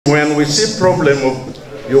When we see problem of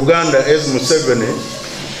Uganda as Museveni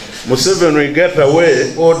will get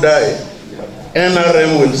away or die,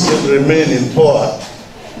 NRM will still remain in power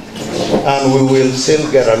and we will still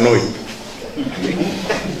get annoyed.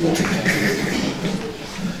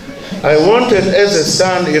 I wanted as a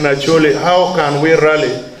stand in actually how can we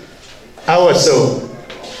rally ourselves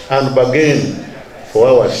and bargain for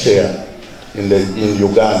our share in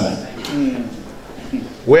Uganda.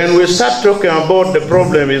 When we start talking about the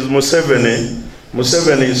problem is Museveni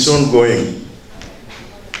is soon going.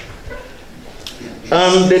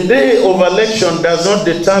 And the day of election does not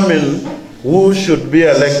determine who should be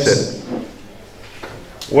elected.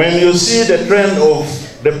 When you see the trend of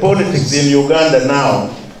the politics in Uganda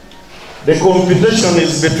now, the competition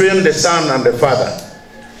is between the son and the father.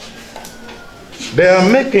 They are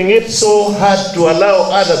making it so hard to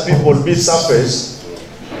allow other people to be surfaced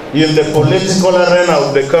in the political arena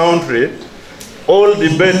of the country. All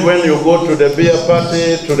debate when you go to the beer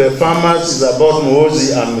party, to the farmers, is about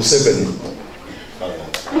Muhoozi and Museveni.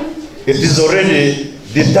 It is already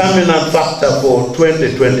determinant factor for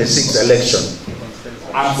 2026 election.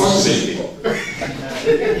 Unfortunately,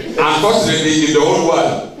 in the whole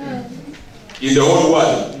world,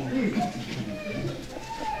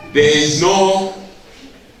 there is no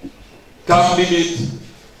term limit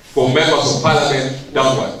for members of parliament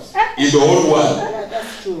downwards. In the whole world.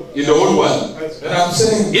 In the whole world. And I'm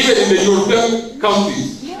saying, even in the European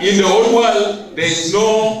countries, in the whole world, there is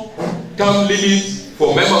no term limit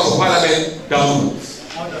for members of parliament downwards.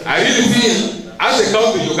 I really feel, as a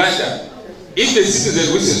country, Uganda, if the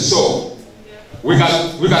citizens wish so, we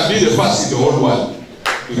can be the first in the whole world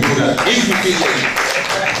to do that. If we feel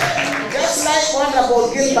just like Honorable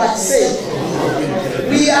Gilbert said,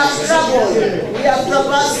 we have traveled, we have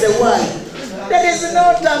traversed the world. There is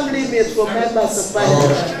no term limit for members of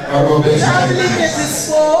parliament. Term limit is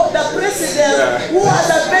for the president who has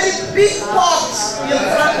a very big pot in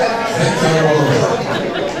front of him.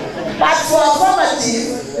 But for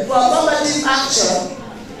affirmative action,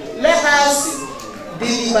 let us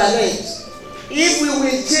deliberate. If we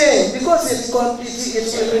will change, because it will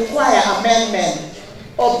require amendment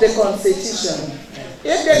of the Constitution.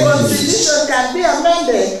 If the Constitution can be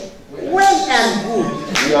amended, well and good.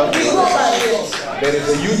 There is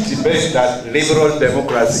a huge debate that liberal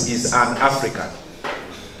democracy is an-African.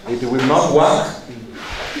 It will not work.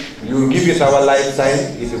 You give it our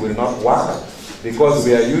lifetime, it will not work because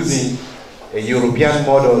we are using a European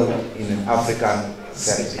model in an African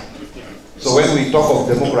setting. So when we talk of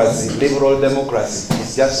democracy, liberal democracy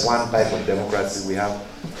is just one type of democracy. We have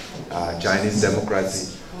Chinese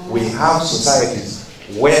democracy. We have societies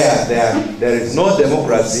where there is no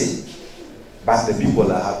democracy, but the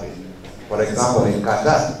people are happy. For example, in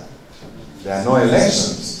Qatar, there are no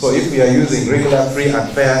elections. So if we are using regular, free and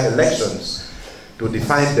fair elections to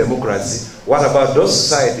define democracy, what about those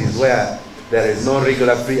societies where there is no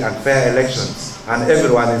regular, free and fair elections and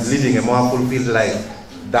everyone is living a more fulfilled life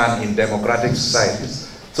than in democratic societies?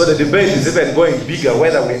 So the debate is even going bigger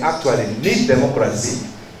whether we actually need democracy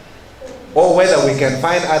or whether we can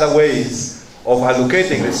find other ways of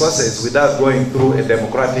allocating resources without going through a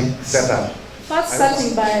democratic setup. First,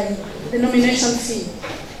 starting by the nomination fee.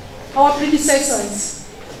 Our predecessors,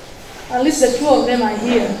 at least the two of them are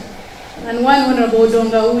here, and one Honorable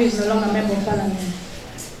Donga, who is no longer a member of parliament,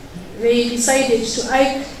 they decided to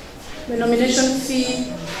hike the nomination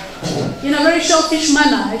fee in a very selfish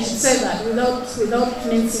manner, I should say that, without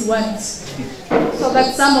mincing words, so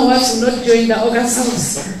that some of us will not join the August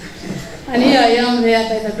House. And here I am there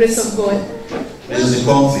by the grace of God. There is a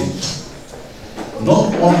conflict,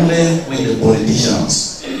 not only with the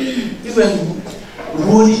politicians, even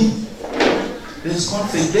ruling. There is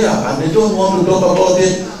conflict there, and they don't want to talk about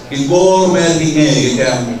it. It goes well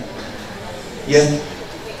again. Yet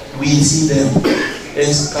we see them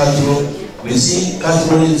as cultural. We see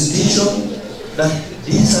cultural institutions that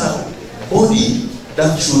these are bodies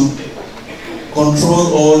that should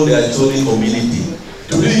control all the Acholi community.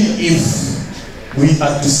 Today, if we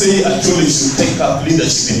are to say Acholi should take up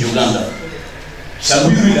leadership in Uganda, shall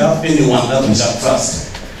we really have anyone that we shall trust?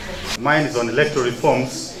 Mine is on electoral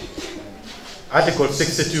reforms. Article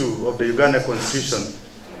 62 of the Uganda Constitution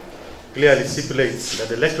clearly stipulates that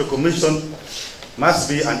the Electoral Commission must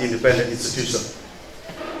be an independent institution.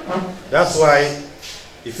 That's why,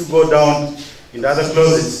 if you go down in the other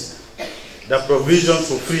clauses, the provisions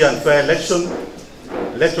for free and fair election,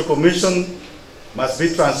 Electoral Commission must be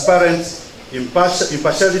transparent,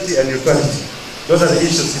 impartiality and neutrality. Those are the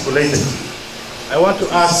issues stipulated. I want to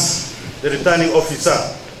ask the returning officer,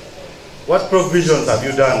 what provisions have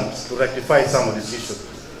you done to rectify some of these issues?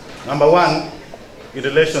 Number one, in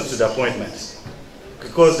relation to the appointment.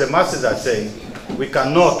 Because the masses are saying we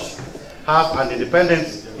cannot have an independent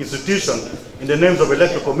institution in the names of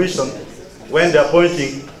Electoral Commission when the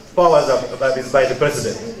appointing powers is by the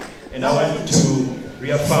President. And I want to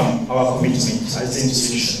reaffirm our commitment as an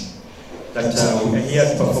institution that we are here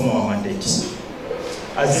to perform our mandate.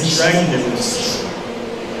 As enshrined in the Constitution,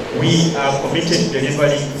 we are committed to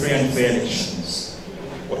delivering free and fair elections.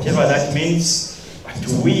 Whatever that means,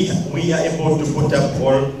 we are able to put up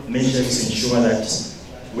all measures to ensure that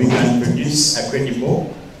we can produce a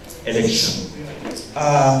credible election.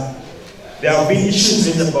 There have been issues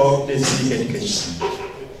raised about the civic education.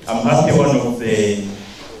 I'm happy one of the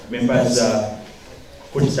members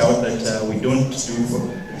put it out that we don't do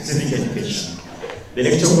civic education. The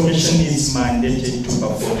Electoral Commission is mandated to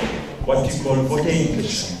perform what we call voter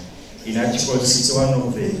education in Article 61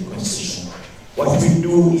 of the Constitution. What we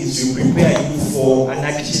do is we prepare you for an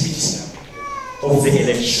activity of the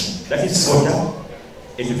election. That is voter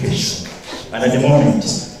education. And at the moment,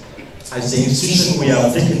 as the institution, we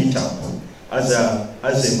have taken it up as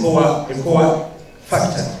a core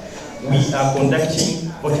factor. We are conducting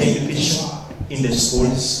voter education in the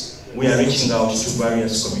schools. We are reaching out to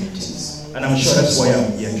various communities. And I'm sure that's why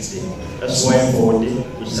I'm here today. That's why I'm forwarding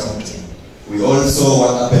reached out to me. We also saw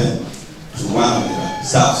what happened to one of the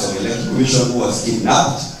staffs of the Electoral Commission who was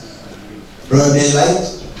kidnapped. Broad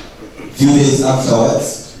daylight, a few days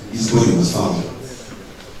afterwards, his body was found.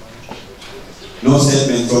 No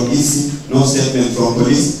statement from EC, no statement from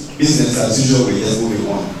police, business as usual, we're just moving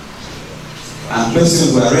on. And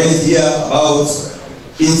questions were raised here about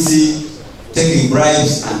EC taking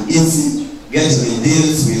bribes and EC getting in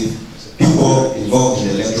deals with people involved in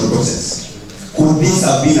the electoral process. Could this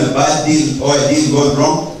have been a bad deal or a deal gone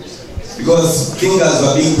wrong? Because fingers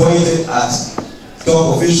were being pointed at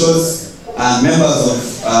top officials and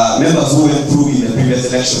members who went through in the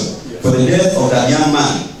previous election. For the death of that young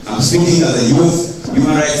man, I'm speaking as a youth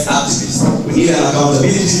human rights activist. We need an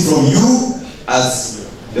accountability from you as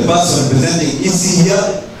the person representing EC here.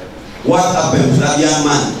 What happened to that young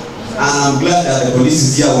man? And I'm glad that the police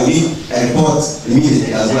is here. We need a report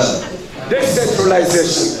immediately as well.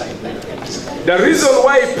 Decentralization. The reason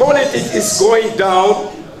why politics is going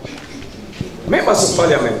down, members of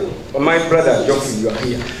parliament, my brother Geoffrey, you are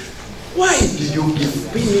here. Why do you give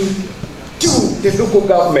money to the local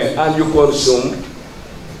government and you consume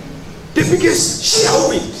the biggest share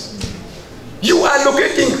of it? You are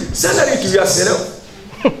allocating salary to yourself.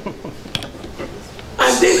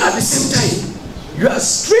 And then at the same time, you are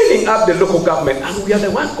straining up the local government and we are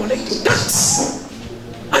the one collecting tax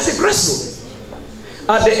as a grassroots.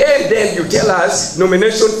 At the end, then you tell us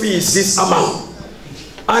nomination fee is this amount.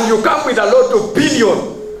 And you come with a lot of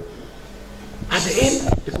billion. At the end,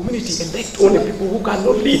 the community elect only people who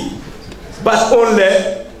cannot lead, but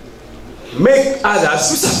only make others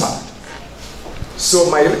to suffer. So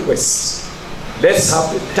my request, let's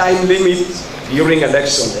have a time limit during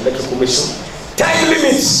election, the Electoral Commission. Time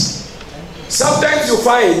limits. Sometimes you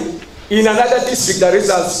find in another district the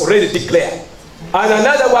results already declared. And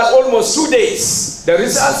another one almost 2 days, the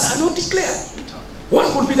results are not declared.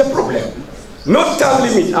 What could be the problem? Not time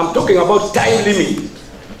limit, I'm talking about time limit.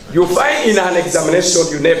 You find in an examination,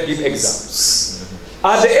 you never give exams.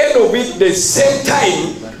 At the end of it, the same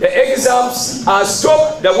time, the exams are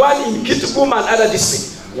stopped, the one in Kitukum and other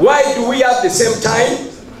districts. Why do we have the same time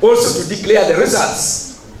also to declare the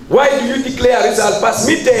results? Why do you declare results past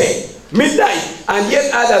midnight, and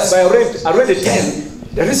yet others by already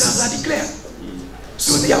 10, the results are declared?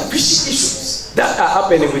 So there are fishy issues that are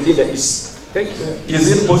happening within the East. Thank you. Is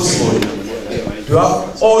it possible to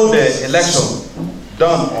have all the election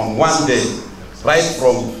done on one day, right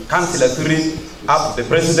from councillor 3 up to the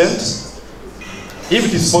president? If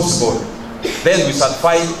it is possible, then we shall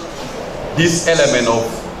find this element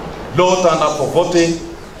of low turnout for voting,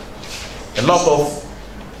 a lot of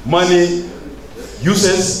money,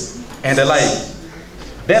 uses, and the like.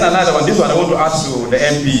 Then another one, this one I want to ask you, the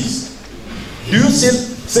MPs. Do you still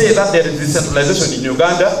say that there is decentralization in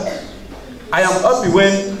Uganda? I am happy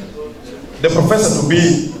when the professor to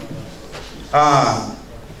be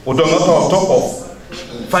Udongoto on top of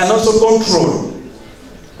financial control.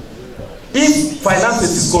 If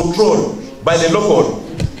finances is controlled by the local,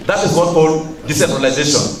 that is what called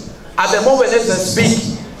decentralization. At the moment as I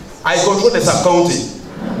speak, I control the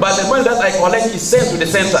sub-county. But the money that I collect is sent to the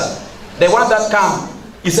center. The one that comes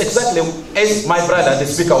is exactly as my brother, the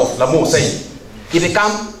Speaker of Lamu, said. It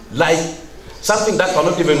becomes like something that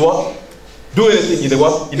cannot even do anything in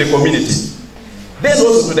the community. Then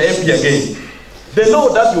also to the MP again. The law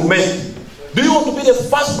that you make, do you want to be the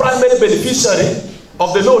first primary beneficiary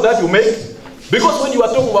of the law that you make? Because when you are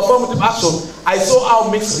talking about affirmative action, I saw how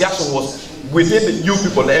mixed reaction was within you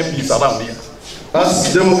people, the MPs around here.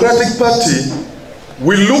 As Democratic Party,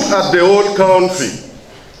 we look at the whole country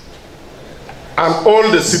and all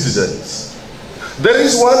the citizens. There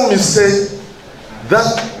is one mistake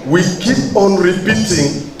that we keep on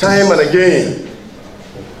repeating time and again.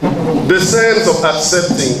 The sense of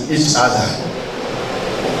accepting each other.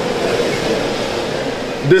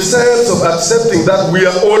 The sense of accepting that we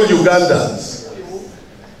are all Ugandans.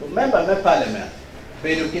 Remember the parliament,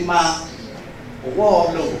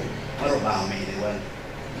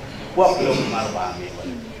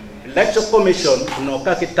 Election Commission no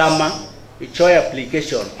kakitama ichoy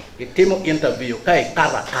application itimo interview kai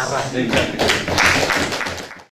kara